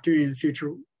an opportunity in the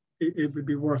future, it would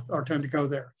be worth our time to go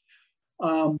there.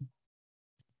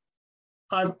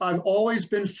 I've always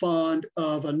been fond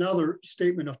of another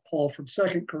statement of Paul from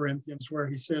 2 Corinthians where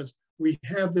he says, we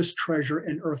have this treasure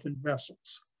in earthen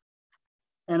vessels.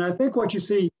 And I think what you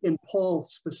see in Paul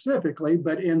specifically,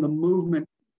 but in the movement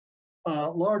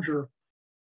larger,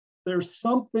 there's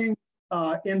something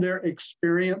in their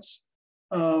experience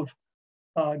of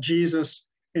Jesus,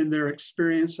 in their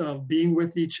experience of being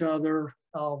with each other,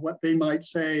 what they might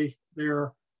say,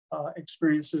 their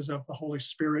experiences of the Holy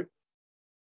Spirit,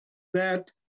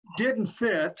 that didn't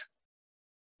fit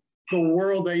the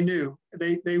world they knew.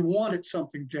 They wanted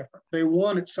something different. They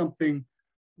wanted something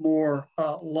more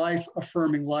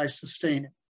life-affirming,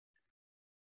 life-sustaining.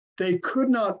 They could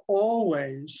not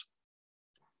always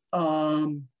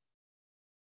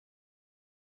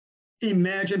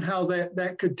imagine how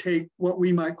that could take what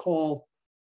we might call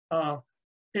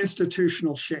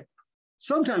institutional shape.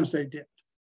 Sometimes they did,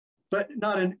 but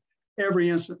not in every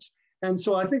instance. And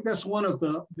so I think that's one of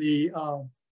the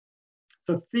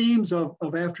themes of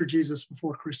After Jesus,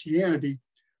 Before Christianity.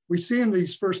 We see in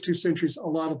these first 2 centuries a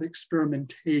lot of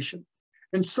experimentation.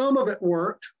 And some of it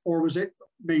worked or was it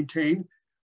maintained,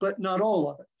 but not all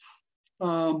of it.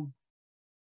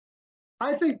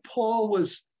 I think Paul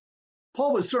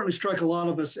would certainly strike a lot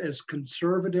of us as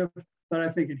conservative, but I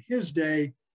think in his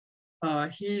day,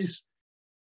 he's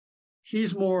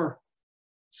more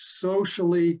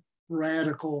socially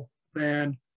radical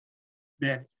than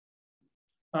many.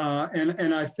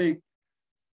 And I think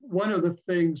one of the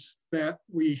things that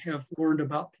we have learned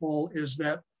about Paul is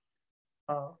that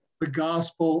the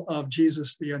gospel of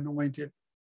Jesus the Anointed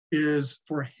is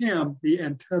for him the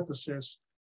antithesis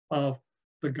of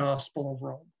the gospel of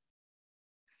Rome.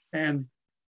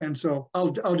 And so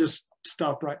I'll just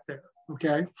stop right there,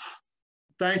 okay?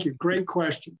 Thank you, great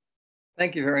question.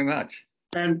 Thank you very much.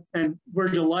 And we're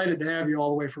delighted to have you all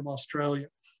the way from Australia.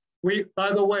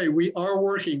 By the way, we are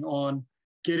working on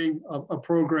getting a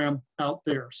program out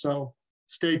there, so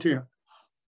stay tuned.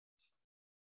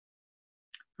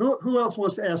 Who else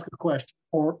wants to ask a question?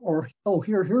 Oh,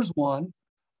 here's one.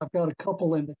 I've got a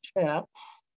couple in the chat.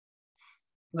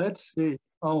 Let's see.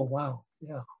 Oh, wow,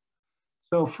 yeah.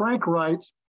 So Frank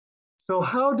writes, so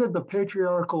how did the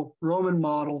patriarchal Roman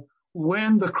model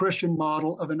win the Christian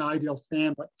model of an ideal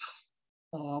family?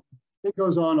 it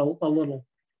goes on a little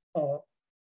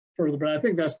further, but I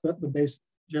think that's the basic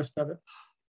gist of it.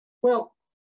 Well,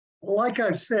 like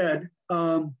I've said,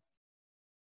 some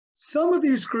of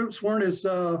these groups weren't as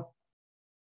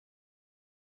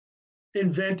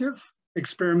inventive,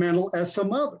 experimental as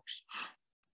some others.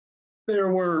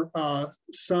 There were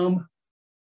some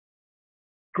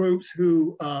groups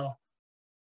who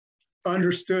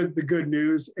understood the good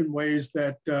news in ways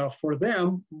that for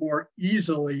them more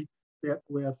easily fit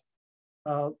with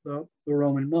the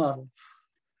Roman model.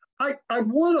 I'd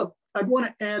want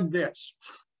to add this,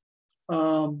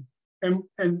 and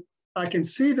I can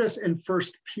see this in 1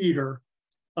 Peter.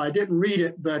 I didn't read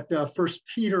it, but 1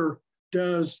 Peter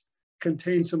does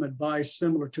contain some advice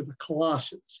similar to the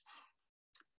Colossians.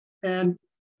 And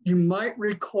you might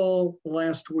recall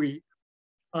last week,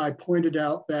 I pointed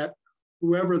out that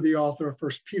whoever the author of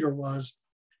 1 Peter was,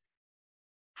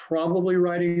 probably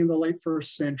writing in the late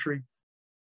 1st century,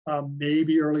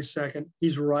 maybe early 2nd,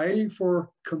 he's writing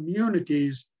for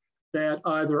communities that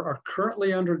either are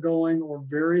currently undergoing or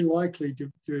very likely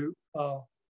to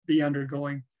be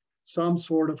undergoing some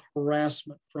sort of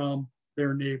harassment from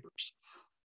their neighbors.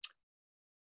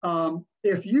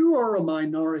 If you are a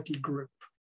minority group,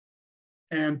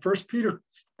 and 1 Peter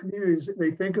communities,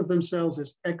 they think of themselves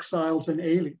as exiles and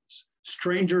aliens,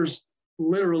 strangers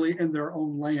literally in their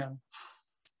own land.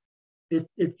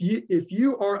 If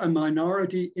you are a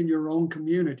minority in your own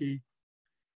community,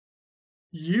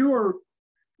 you're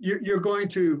going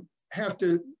to have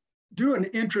to do an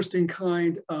interesting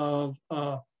kind of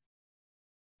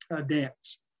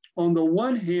dance. On the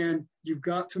one hand, you've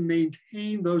got to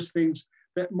maintain those things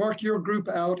that mark your group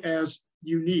out as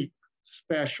unique,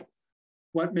 special,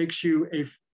 what makes you a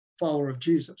follower of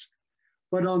Jesus.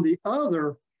 But on the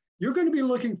other, you're going to be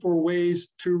looking for ways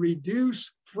to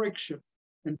reduce friction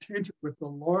and tension with the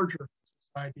larger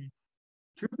society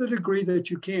to the degree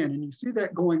that you can. And you see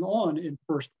that going on in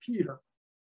 1 Peter.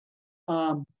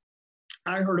 I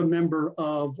heard a member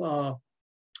of the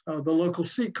local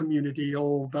Sikh community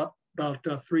about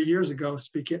 3 years ago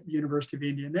speak at the University of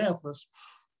Indianapolis.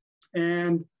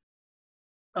 And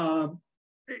the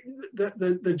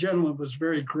gentleman was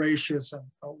very gracious and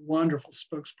a wonderful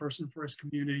spokesperson for his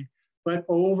community. But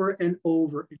over and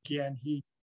over again, he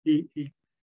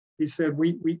said,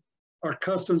 our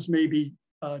customs may be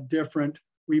different.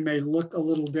 We may look a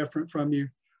little different from you,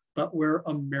 but we're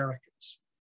Americans.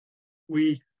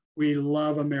 We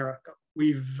love America.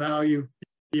 We value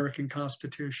the American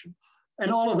Constitution.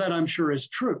 And all of that, I'm sure, is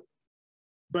true.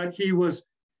 But he's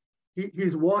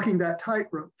walking that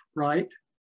tightrope, right?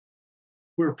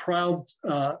 We're proud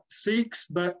Sikhs,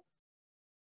 but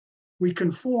we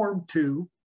conform to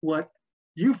what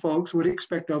you folks would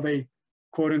expect of a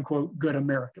quote unquote good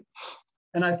American.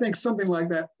 And I think something like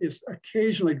that is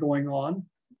occasionally going on,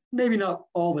 maybe not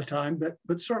all the time,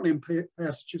 but certainly in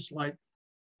passages like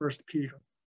 1 Peter.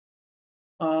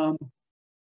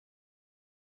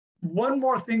 One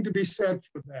more thing to be said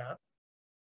for that.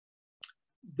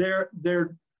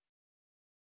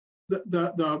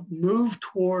 The move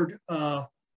toward the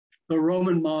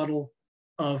Roman model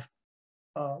of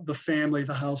the family,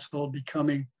 the household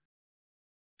becoming,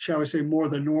 shall we say, more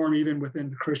the norm even within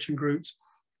the Christian groups,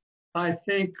 I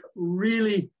think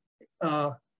really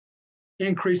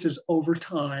increases over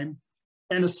time,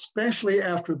 and especially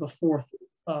after the 4th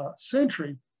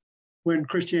century, when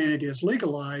Christianity is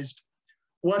legalized.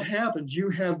 What happens? You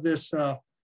have this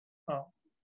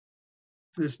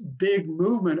this big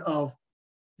movement of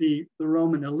the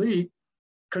Roman elite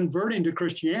converting to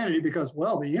Christianity because,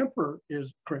 well, the emperor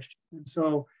is Christian, and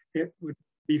so it would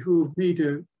behoove me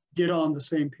to get on the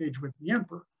same page with the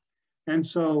emperor. And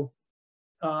so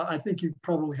I think you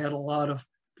probably had a lot of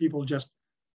people just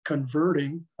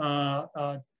converting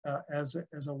as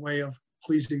a way of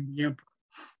pleasing the emperor.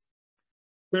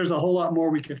 There's a whole lot more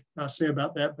we could say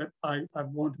about that, but I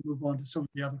want to move on to some of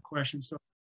the other questions. So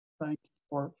thank you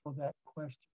for that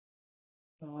question.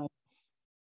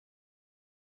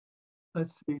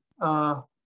 Let's see.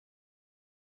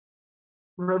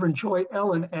 Reverend Joy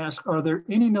Ellen asked, are there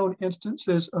any known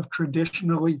instances of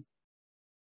traditionally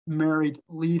married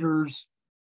leaders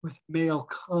with male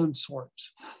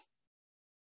consorts?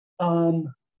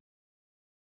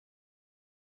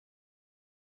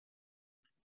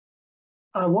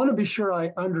 I want to be sure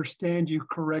I understand you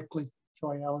correctly,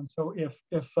 Joy Ellen. So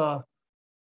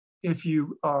if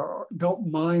you don't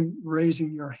mind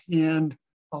raising your hand,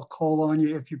 I'll call on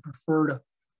you. If you prefer to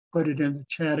put it in the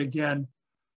chat again,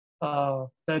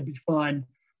 that'd be fine.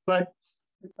 But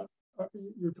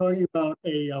you're talking about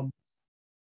a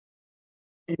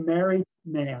married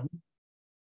man,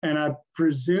 and I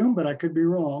presume, but I could be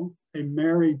wrong, a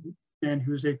married man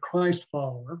who's a Christ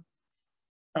follower,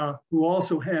 who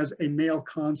also has a male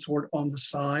consort on the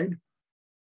side.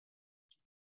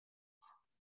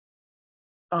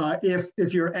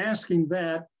 If you're asking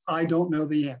that, I don't know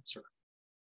the answer.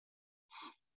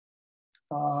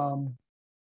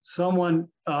 Someone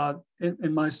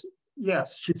in my,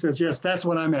 yes, she says, yes, that's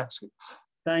what I'm asking.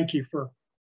 Thank you for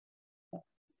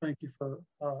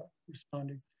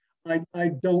responding. I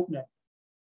don't know.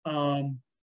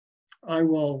 I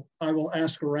will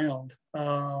ask around.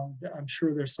 I'm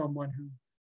sure there's someone who,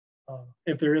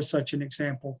 if there is such an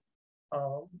example,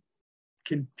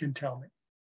 can tell me.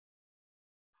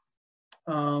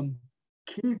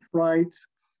 Keith writes,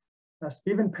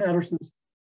 Stephen Patterson's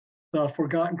The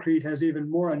Forgotten Creed has even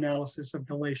more analysis of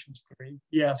Galatians 3.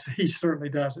 Yes, he certainly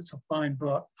does. It's a fine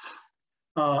book.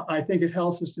 I think it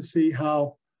helps us to see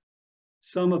how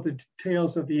some of the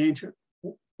details of the ancient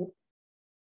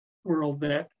world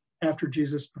that after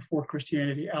Jesus, before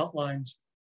Christianity outlines.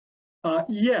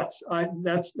 Yes,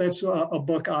 that's a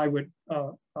book I would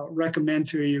recommend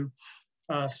to you.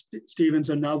 Stephen's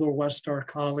another Westar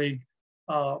colleague.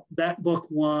 That book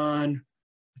won,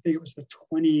 I think it was the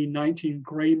 2019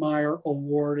 Graymeyer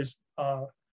Award as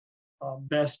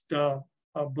best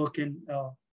book in,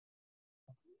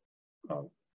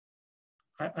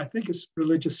 I think it's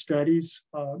religious studies,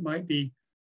 it might be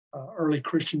early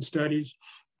Christian studies,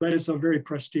 but it's a very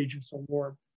prestigious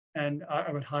award, and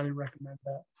I would highly recommend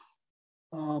that.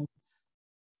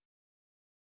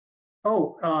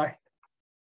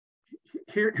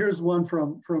 Here's one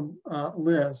from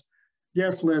Liz.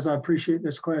 Yes, Liz, I appreciate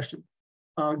this question.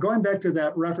 Going back to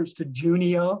that reference to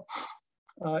Junia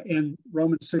in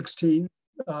Romans 16,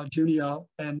 Junia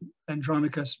and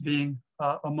Andronicus being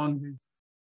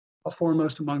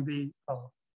foremost among the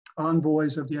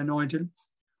envoys of the anointed.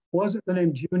 Wasn't the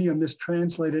name Junia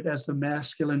mistranslated as the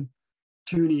masculine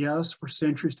Junius for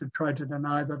centuries to try to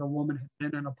deny that a woman had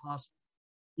been an apostle?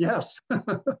 Yes,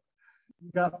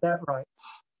 you got that right.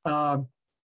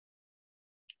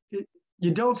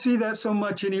 You don't see that so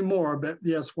much anymore, but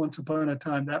yes, once upon a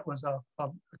time, that was a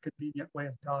convenient way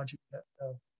of dodging that.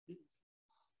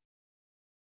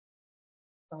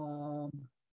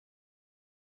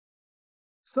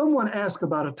 Someone asked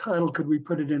about a title, could we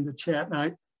put it in the chat?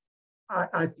 And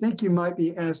I think you might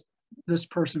be asked, this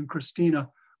person, Christina,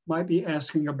 might be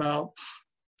asking about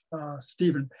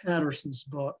Stephen Patterson's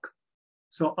book.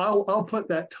 So I'll put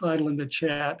that title in the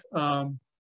chat.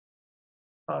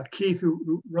 Keith,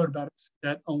 who wrote about it, said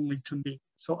that only to me.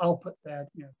 So I'll put that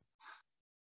in.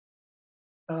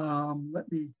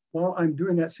 Let me, while I'm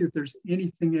doing that, see if there's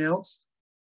anything else.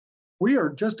 We are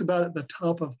just about at the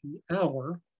top of the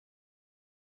hour.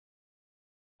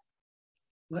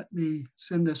 Let me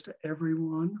send this to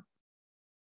everyone.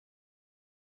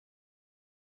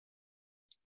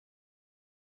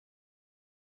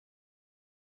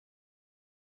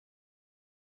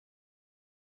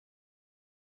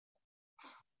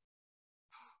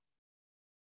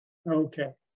 Okay,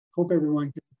 hope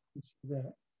everyone can see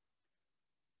that.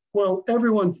 Well,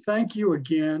 everyone, thank you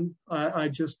again. I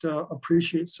just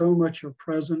appreciate so much your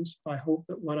presence. I hope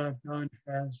that what I've done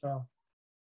has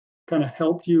kind of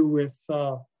helped you with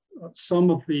some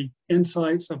of the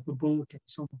insights of the book and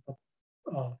some of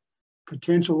the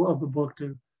potential of the book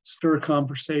to stir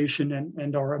conversation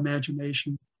and our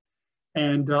imagination.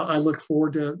 And I look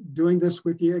forward to doing this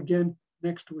with you again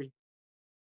next week.